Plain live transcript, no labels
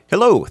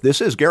Hello,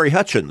 this is Gary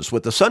Hutchins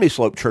with the Sunny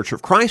Slope Church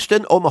of Christ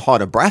in Omaha,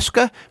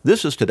 Nebraska.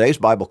 This is today's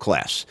Bible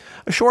class,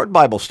 a short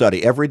Bible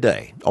study every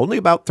day, only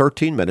about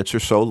 13 minutes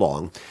or so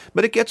long,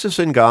 but it gets us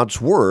in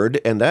God's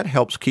Word, and that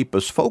helps keep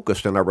us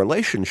focused in our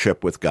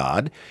relationship with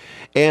God,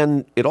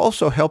 and it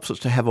also helps us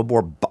to have a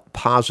more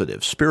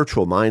positive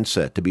spiritual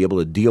mindset to be able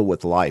to deal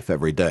with life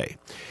every day.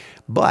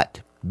 But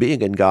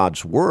being in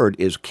God's Word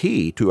is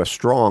key to a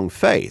strong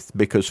faith,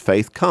 because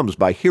faith comes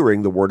by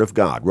hearing the Word of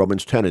God,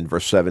 Romans 10 and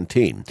verse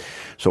 17.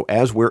 So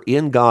as we're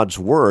in God's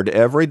Word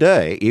every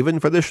day,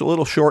 even for this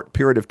little short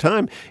period of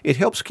time, it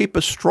helps keep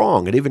us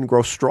strong and even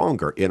grow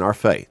stronger in our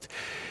faith.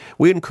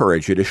 We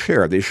encourage you to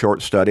share these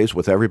short studies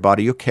with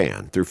everybody you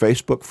can, through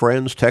Facebook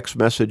friends, text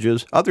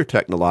messages, other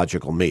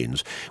technological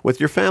means, with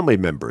your family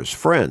members,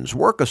 friends,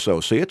 work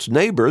associates,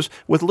 neighbors,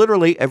 with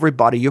literally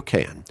everybody you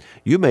can.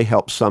 You may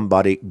help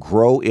somebody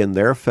grow in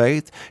their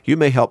faith. You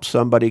may help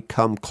somebody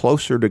come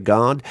closer to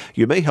God.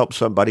 You may help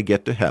somebody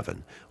get to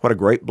heaven. What a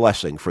great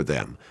blessing for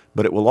them.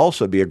 But it will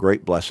also be a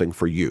great blessing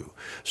for you.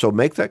 So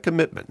make that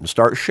commitment and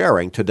start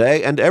sharing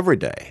today and every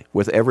day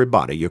with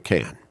everybody you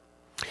can.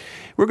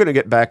 We're going to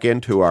get back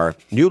into our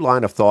new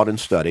line of thought and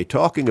study,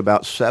 talking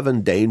about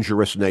 7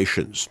 dangerous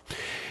nations.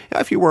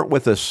 Now, if you weren't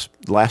with us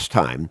last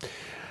time,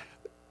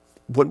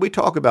 when we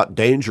talk about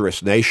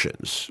dangerous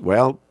nations,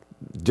 well,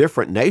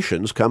 different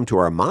nations come to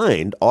our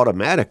mind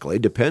automatically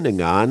depending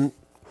on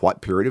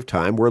what period of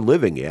time we're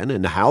living in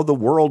and how the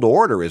world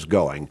order is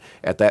going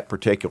at that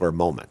particular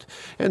moment.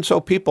 And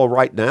so people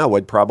right now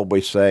would probably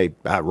say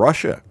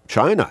Russia,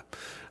 China,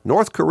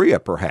 North Korea,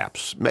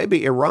 perhaps,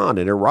 maybe Iran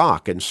and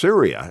Iraq and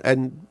Syria,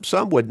 and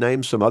some would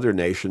name some other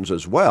nations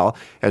as well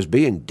as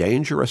being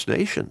dangerous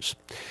nations.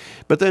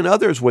 But then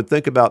others would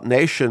think about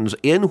nations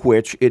in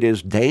which it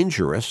is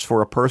dangerous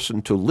for a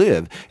person to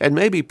live, and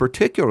maybe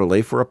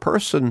particularly for a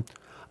person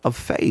of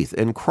faith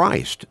in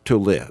Christ to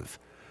live.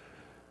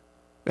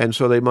 And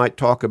so they might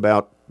talk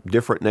about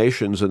different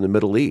nations in the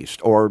Middle East,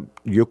 or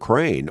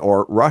Ukraine,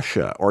 or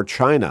Russia, or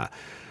China,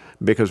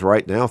 because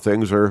right now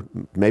things are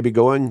maybe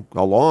going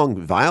along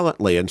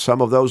violently in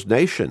some of those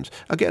nations.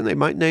 Again, they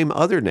might name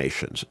other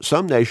nations,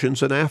 some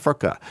nations in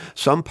Africa,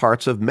 some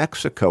parts of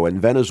Mexico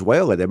and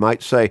Venezuela. They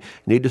might say,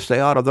 need to stay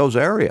out of those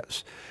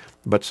areas.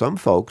 But some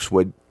folks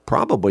would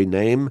probably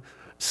name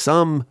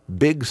some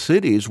big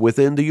cities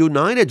within the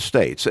United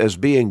States as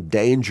being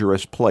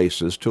dangerous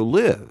places to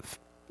live.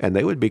 And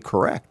they would be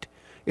correct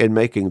in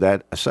making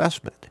that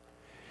assessment.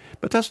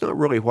 But that's not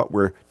really what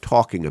we're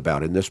talking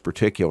about in this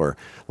particular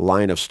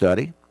line of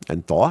study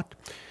and thought.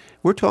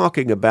 We're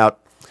talking about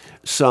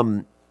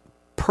some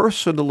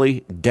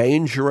personally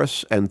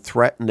dangerous and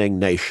threatening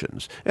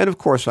nations. And of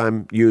course,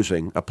 I'm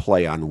using a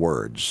play on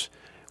words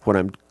when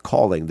I'm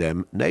calling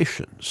them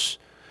nations.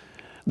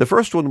 The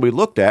first one we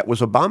looked at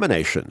was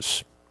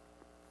abominations.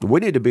 We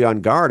need to be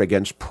on guard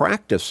against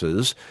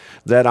practices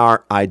that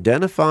are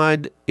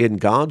identified in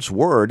God's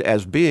Word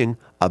as being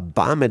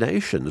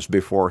abominations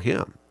before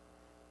Him.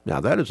 Now,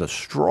 that is a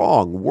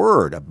strong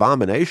word,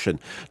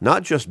 abomination,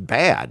 not just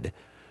bad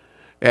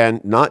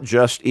and not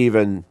just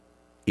even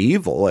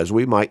evil, as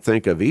we might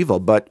think of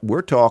evil, but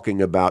we're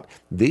talking about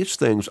these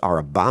things are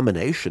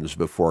abominations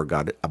before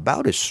God,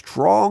 about as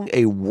strong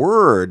a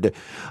word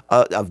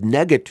of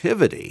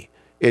negativity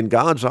in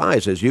God's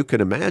eyes as you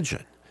can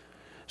imagine.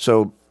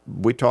 So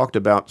we talked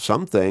about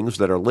some things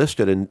that are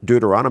listed in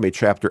Deuteronomy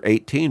chapter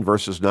 18,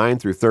 verses 9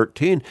 through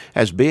 13,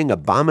 as being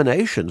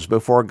abominations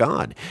before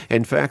God.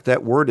 In fact,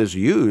 that word is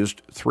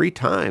used 3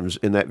 times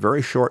in that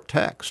very short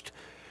text.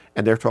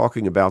 And they're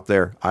talking about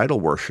their idol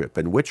worship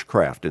and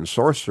witchcraft and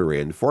sorcery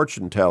and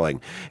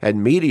fortune-telling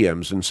and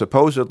mediums and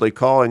supposedly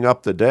calling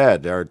up the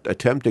dead, or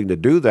attempting to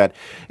do that,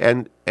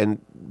 and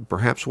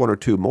perhaps 1 or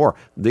 2 more.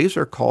 These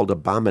are called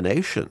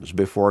abominations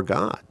before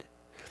God.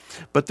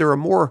 But there are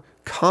more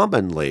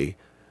commonly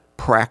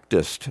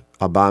practiced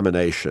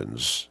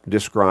abominations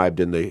described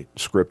in the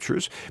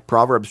Scriptures.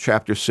 Proverbs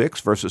chapter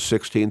 6, verses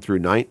 16 through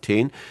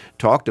 19,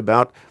 talked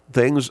about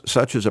things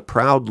such as a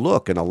proud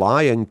look and a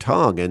lying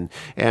tongue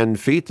and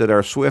feet that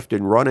are swift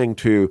in running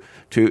to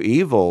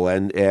evil,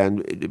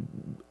 and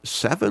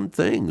 7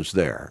 things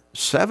there,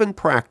 7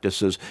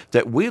 practices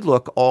that we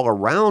look all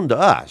around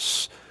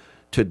us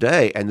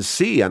today and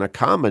see on a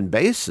common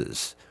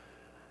basis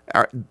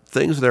are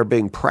things that are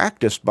being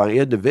practiced by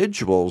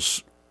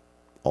individuals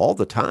all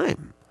the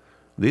time.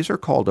 These are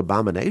called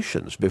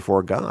abominations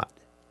before God.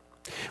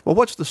 Well,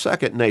 what's the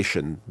second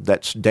nation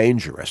that's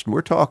dangerous? And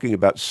we're talking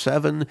about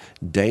 7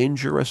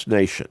 dangerous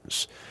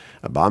nations.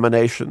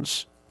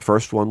 Abominations,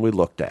 first one we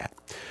looked at.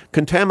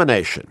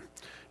 Contamination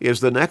is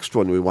the next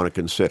one we want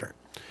to consider.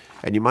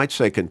 And you might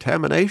say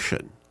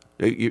contamination.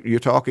 You're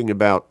talking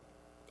about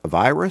a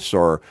virus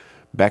or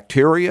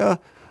bacteria,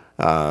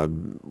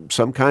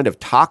 some kind of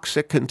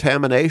toxic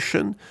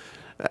contamination,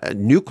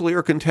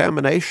 nuclear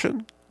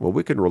contamination. Well,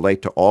 we can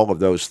relate to all of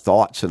those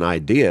thoughts and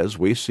ideas.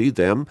 We see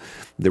them,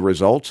 the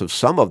results of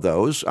some of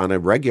those, on a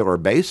regular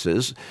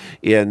basis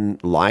in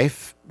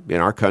life in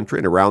our country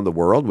and around the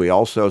world. We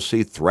also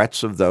see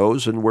threats of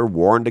those, and we're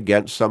warned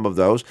against some of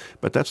those,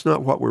 but that's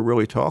not what we're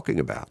really talking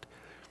about.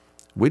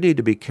 We need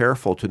to be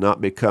careful to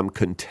not become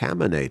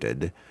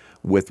contaminated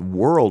with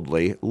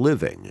worldly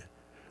living,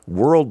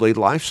 worldly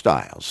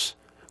lifestyles,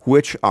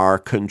 which are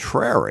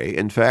contrary,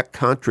 in fact,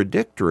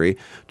 contradictory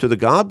to the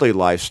godly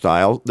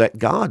lifestyle that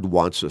God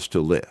wants us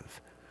to live.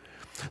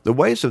 The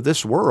ways of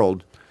this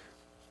world,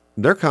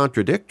 they're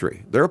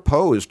contradictory. They're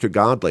opposed to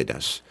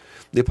godliness.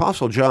 The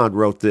Apostle John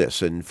wrote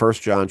this in 1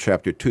 John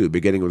chapter 2,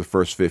 beginning with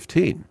verse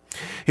 15.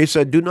 He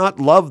said, "Do not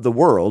love the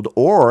world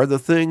or the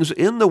things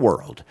in the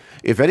world.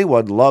 If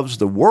anyone loves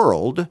the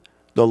world,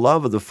 the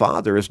love of the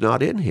Father is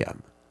not in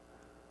him."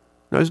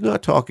 Now, he's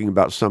not talking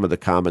about some of the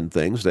common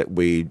things that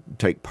we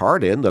take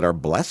part in that are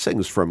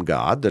blessings from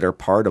God, that are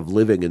part of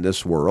living in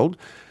this world.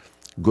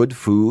 Good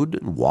food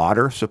and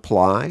water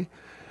supply.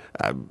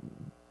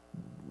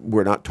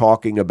 We're not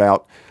talking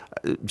about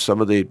some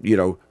of the,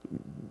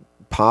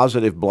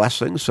 positive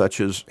blessings, such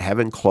as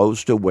having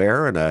clothes to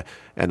wear and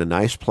a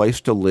nice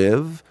place to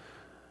live,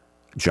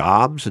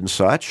 jobs and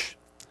such.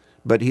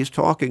 But he's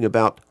talking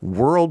about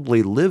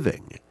worldly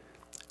living,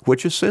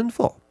 which is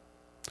sinful.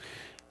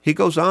 He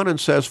goes on and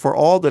says, "For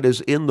all that is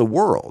in the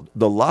world,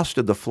 the lust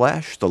of the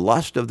flesh, the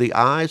lust of the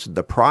eyes,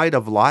 the pride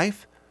of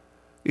life,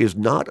 is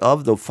not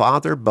of the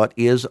Father, but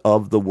is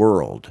of the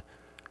world."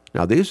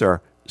 Now, these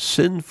are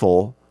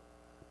sinful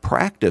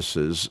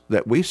practices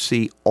that we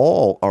see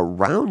all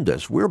around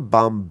us. We're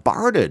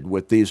bombarded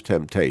with these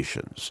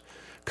temptations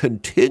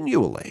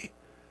continually,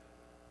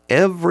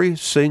 every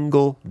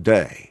single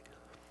day.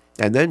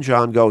 And then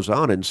John goes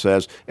on and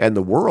says, "And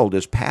the world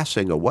is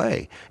passing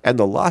away, and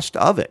the lust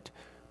of it,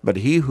 but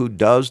he who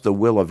does the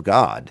will of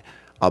God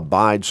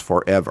abides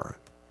forever."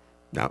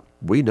 Now,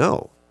 we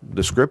know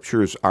the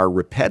Scriptures are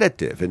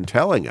repetitive in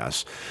telling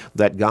us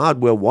that God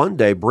will one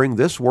day bring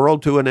this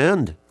world to an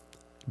end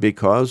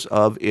because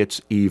of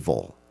its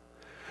evil.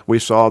 We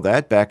saw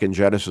that back in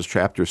Genesis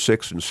chapter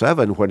 6 and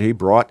 7 when he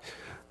brought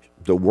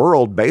the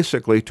world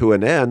basically to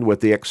an end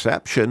with the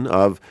exception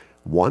of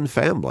one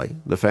family,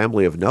 the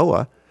family of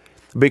Noah,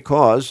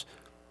 because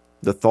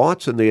the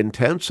thoughts and the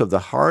intents of the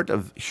heart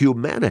of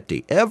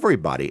humanity,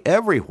 everybody,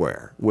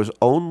 everywhere, was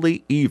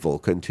only evil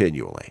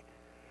continually.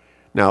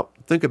 Now,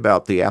 think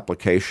about the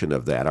application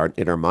of that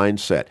in our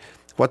mindset,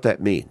 what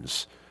that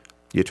means.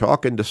 You're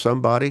talking to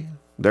somebody,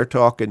 they're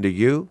talking to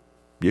you.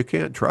 You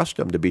can't trust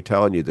them to be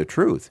telling you the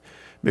truth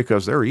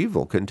because they're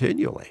evil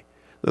continually.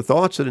 The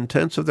thoughts and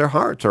intents of their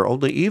hearts are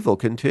only evil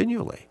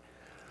continually.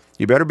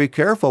 You better be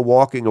careful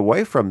walking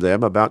away from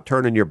them about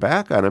turning your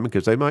back on them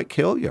because they might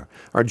kill you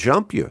or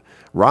jump you,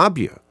 rob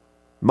you,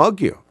 mug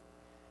you,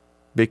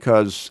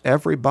 because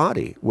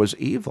everybody was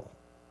evil.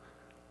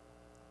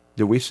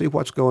 Do we see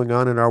what's going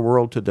on in our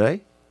world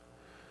today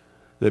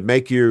that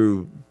make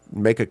you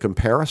make a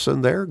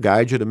comparison there,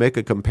 guide you to make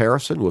a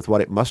comparison with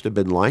what it must have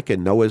been like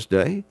in Noah's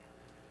day?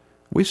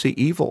 We see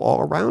evil all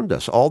around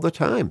us all the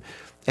time.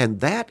 And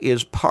that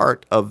is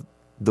part of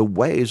the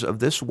ways of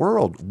this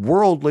world,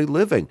 worldly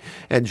living.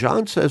 And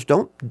John says,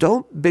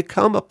 don't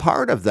become a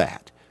part of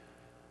that.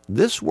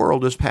 This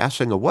world is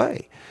passing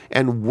away.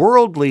 And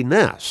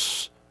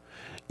worldliness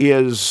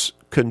is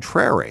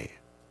contrary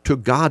to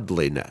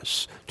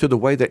godliness, to the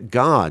way that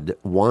God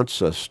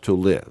wants us to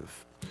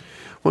live.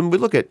 When we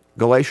look at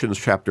Galatians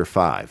chapter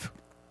 5,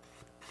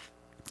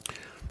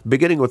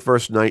 beginning with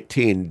verse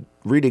 19,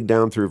 reading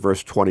down through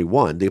verse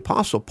 21, the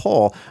Apostle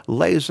Paul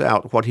lays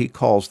out what he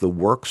calls the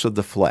works of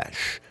the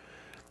flesh.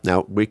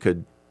 Now, we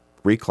could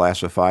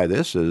reclassify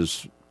this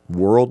as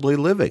worldly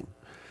living.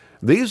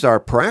 These are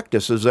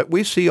practices that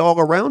we see all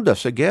around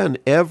us, again,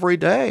 every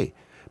day.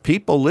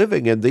 People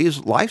living in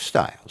these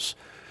lifestyles.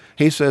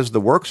 He says the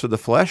works of the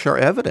flesh are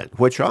evident,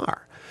 which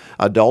are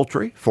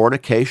adultery,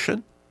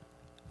 fornication.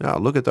 Now,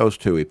 look at those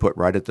two he put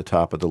right at the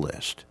top of the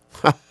list.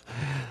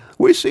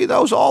 We see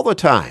those all the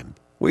time.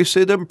 We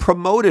see them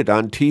promoted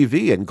on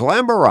TV and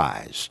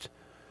glamorized.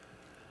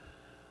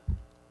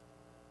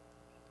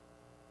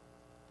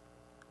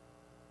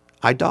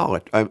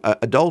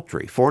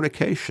 Adultery,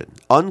 fornication,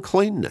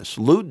 uncleanness,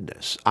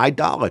 lewdness,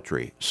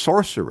 idolatry,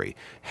 sorcery,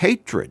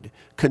 hatred,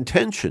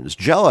 contentions,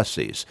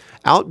 jealousies,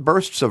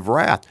 outbursts of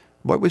wrath.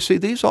 Boy, we see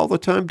these all the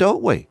time,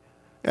 don't we?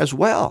 As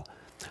well.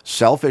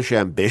 Selfish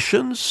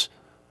ambitions.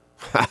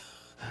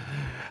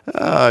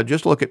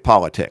 Just look at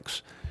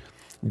politics.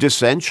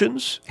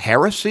 Dissensions,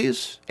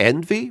 heresies,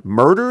 envy,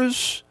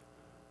 murders.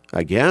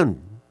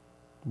 Again,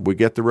 we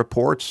get the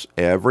reports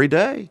every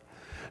day.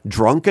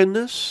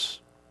 Drunkenness.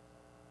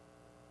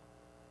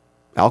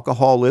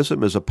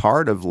 Alcoholism is a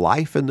part of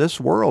life in this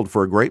world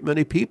for a great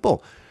many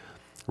people.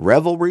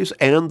 Revelries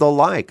and the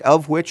like,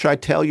 of which I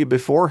tell you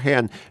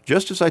beforehand,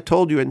 just as I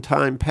told you in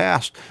time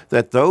past,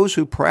 that those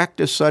who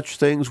practice such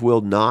things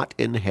will not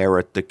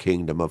inherit the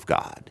kingdom of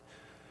God.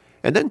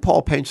 And then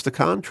Paul paints the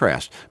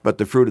contrast. But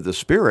the fruit of the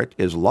Spirit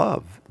is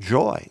love,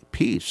 joy,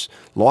 peace,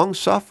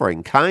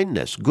 long-suffering,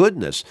 kindness,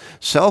 goodness,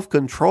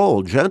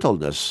 self-control,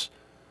 gentleness.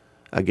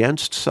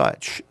 Against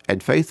such,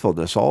 and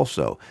faithfulness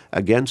also,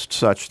 against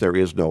such there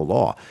is no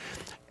law.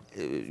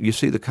 you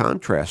see the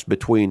contrast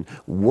between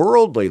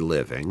worldly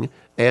living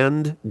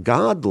and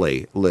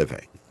godly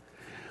living.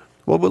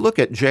 Well, we'll look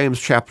at James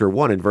chapter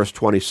 1 and verse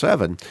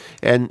 27,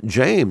 and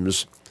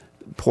James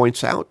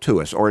points out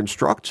to us or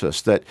instructs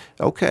us that,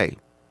 okay,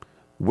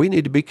 we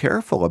need to be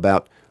careful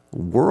about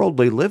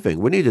worldly living.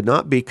 We need to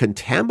not be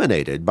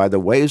contaminated by the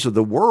ways of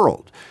the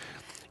world.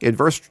 In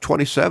verse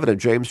 27 of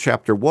James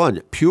chapter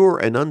 1, pure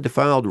and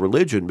undefiled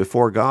religion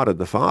before God and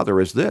the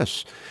Father is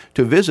this,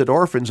 to visit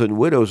orphans and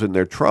widows in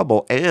their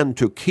trouble and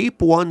to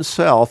keep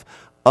oneself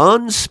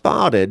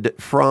unspotted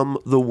from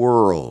the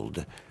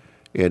world.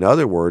 In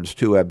other words,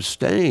 to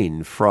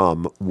abstain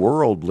from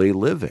worldly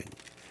living.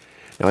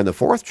 Now, in the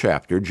 4th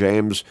chapter,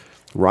 James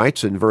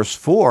writes in verse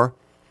 4,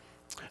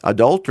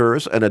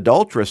 adulterers and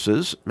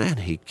adulteresses, man,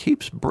 he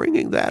keeps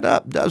bringing that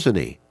up, doesn't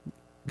he?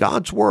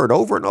 God's word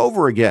over and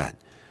over again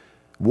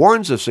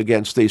warns us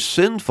against these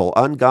sinful,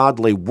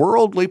 ungodly,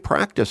 worldly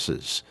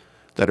practices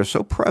that are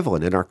so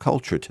prevalent in our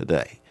culture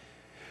today.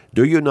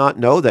 Do you not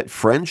know that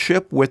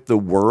friendship with the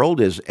world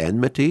is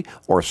enmity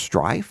or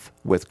strife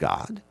with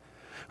God?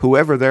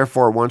 Whoever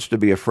therefore wants to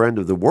be a friend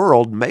of the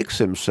world makes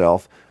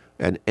himself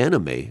an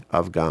enemy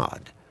of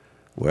God.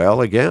 Well,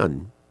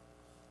 again,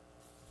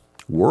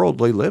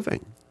 worldly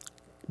living,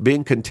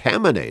 being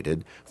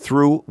contaminated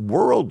through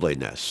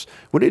worldliness.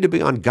 We need to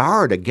be on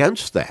guard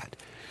against that.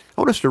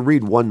 I want us to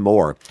read one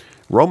more.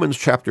 Romans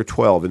chapter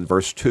 12 and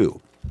verse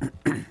 2.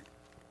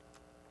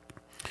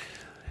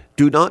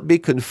 Do not be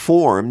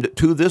conformed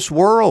to this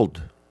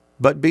world,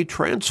 but be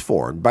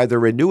transformed by the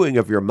renewing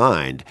of your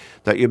mind,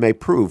 that you may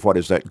prove what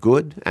is that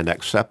good and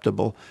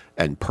acceptable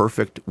and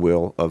perfect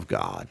will of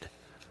God.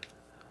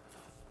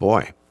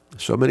 Boy,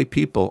 so many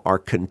people are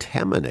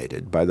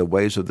contaminated by the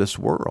ways of this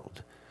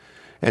world.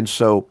 And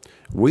so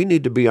we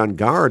need to be on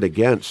guard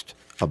against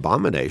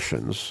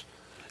abominations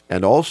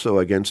and also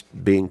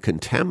against being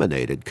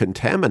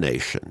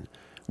contamination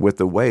with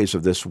the ways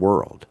of this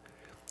world.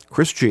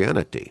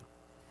 Christianity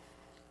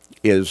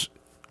is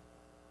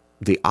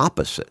the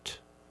opposite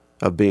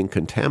of being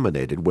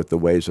contaminated with the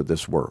ways of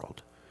this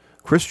world.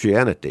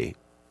 Christianity,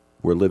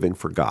 we're living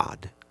for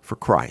God, for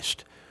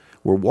Christ.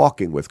 We're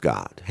walking with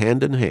God,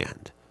 hand in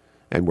hand,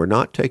 and we're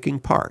not taking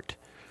part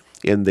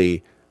in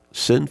the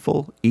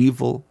sinful,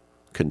 evil,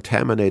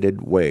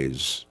 contaminated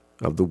ways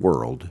of the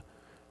world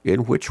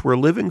in which we're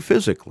living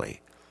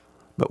physically,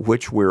 but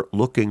which we're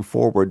looking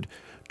forward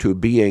to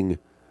being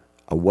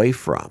away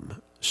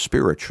from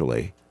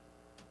spiritually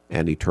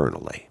and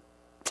eternally.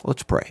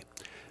 Let's pray.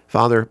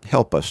 Father,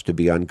 help us to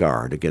be on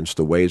guard against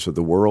the ways of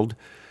the world,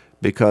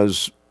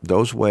 because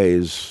those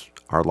ways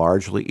are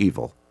largely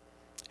evil.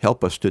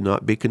 Help us to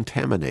not be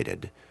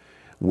contaminated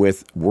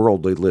with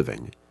worldly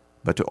living,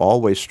 but to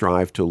always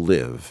strive to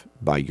live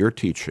by your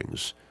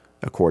teachings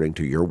according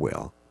to your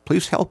will.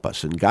 Please help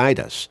us and guide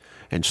us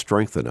and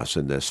strengthen us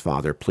in this,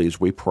 Father. Please,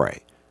 we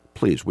pray.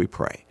 Please, we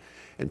pray.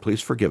 And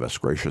please forgive us,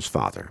 gracious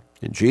Father.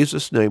 In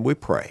Jesus' name we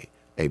pray.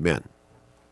 Amen.